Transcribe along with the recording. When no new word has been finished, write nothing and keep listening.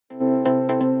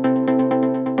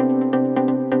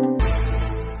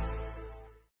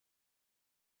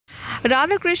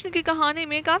राधा कृष्ण की कहानी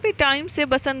में काफ़ी टाइम से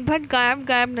बसंत भट्ट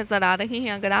गायब नजर आ रही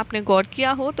हैं। अगर आपने गौर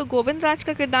किया हो तो गोविंद राज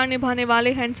का किरदार निभाने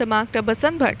वाले हैंडसम एक्टर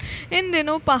बसंत भट्ट इन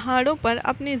दिनों पहाड़ों पर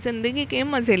अपनी ज़िंदगी के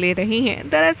मज़े ले रही हैं।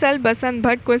 दरअसल बसंत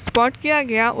भट्ट को स्पॉट किया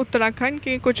गया उत्तराखंड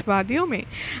के कुछ वादियों में,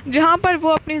 जहां पर वो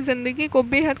अपनी ज़िंदगी को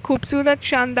बेहद खूबसूरत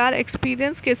शानदार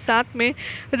एक्सपीरियंस के साथ में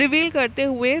रिवील करते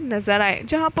हुए नजर आए।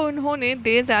 जहां पर उन्होंने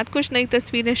देर रात कुछ नई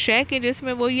तस्वीरें शेयर की,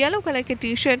 जिसमें वो येलो कलर की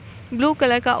टी शर्ट, ब्लू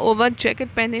कलर का ओवर जैकेट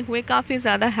पहने हुए काफ़ी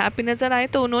ज़्यादा हैप्पी नज़र आए।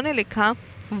 तो उन्होंने लिखा,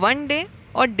 वन डे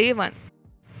और day one,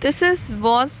 this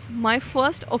was my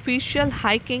first official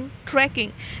hiking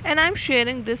trekking and I'm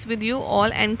sharing this with you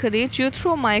all, encourage you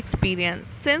through my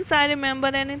experience. Since I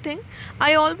remember anything,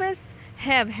 I always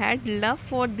have had love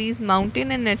for these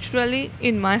mountains and naturally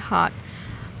in my heart.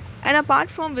 And apart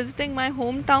from visiting my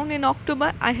hometown in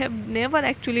October, I have never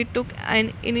actually took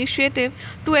an initiative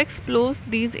to explore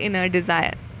these inner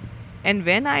desires. And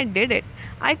when I did it,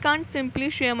 I can't simply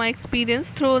share my experience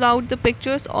throughout the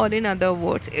pictures or in other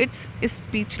words. It's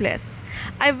speechless.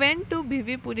 I went to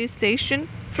Bhivipuri station.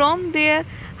 From there,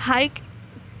 hike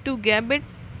to Gabit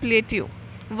Plateau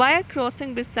via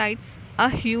crossing besides a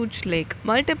huge lake,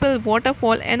 multiple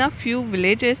waterfall and a few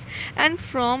villages, and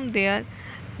from there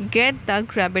get the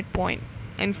Grabbit point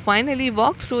and finally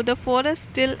walk through the forest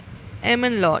till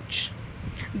Amen Lodge.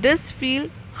 This feel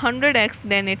 100x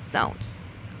than it sounds.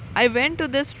 I went to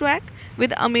this track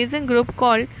with amazing group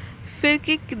called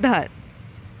Firkikdhar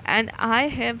and I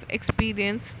have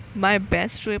experienced my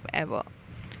best trip ever.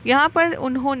 यहाँ पर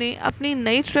उन्होंने अपनी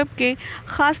नई trip के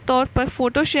ख़ास तौर पर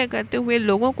photo share करते हुए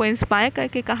लोगों को इंस्पायर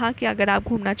करके कहा कि अगर आप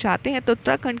घूमना चाहते हैं तो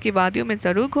उत्तराखंड की वादियों में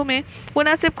ज़रूर घूमें। वो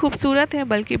न सिर्फ खूबसूरत है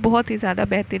बल्कि बहुत ही ज़्यादा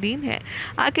बेहतरीन है।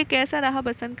 आगे कैसा रहा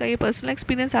बसंत का ये पर्सनल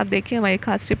एक्सपीरियंस आप देखिए हमारी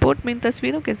खास रिपोर्ट में इन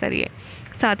तस्वीरों के ज़रिए।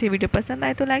 साथ ही वीडियो पसंद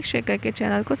आए तो लाइक शेयर करके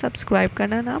चैनल को सब्सक्राइब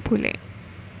करना ना भूलें।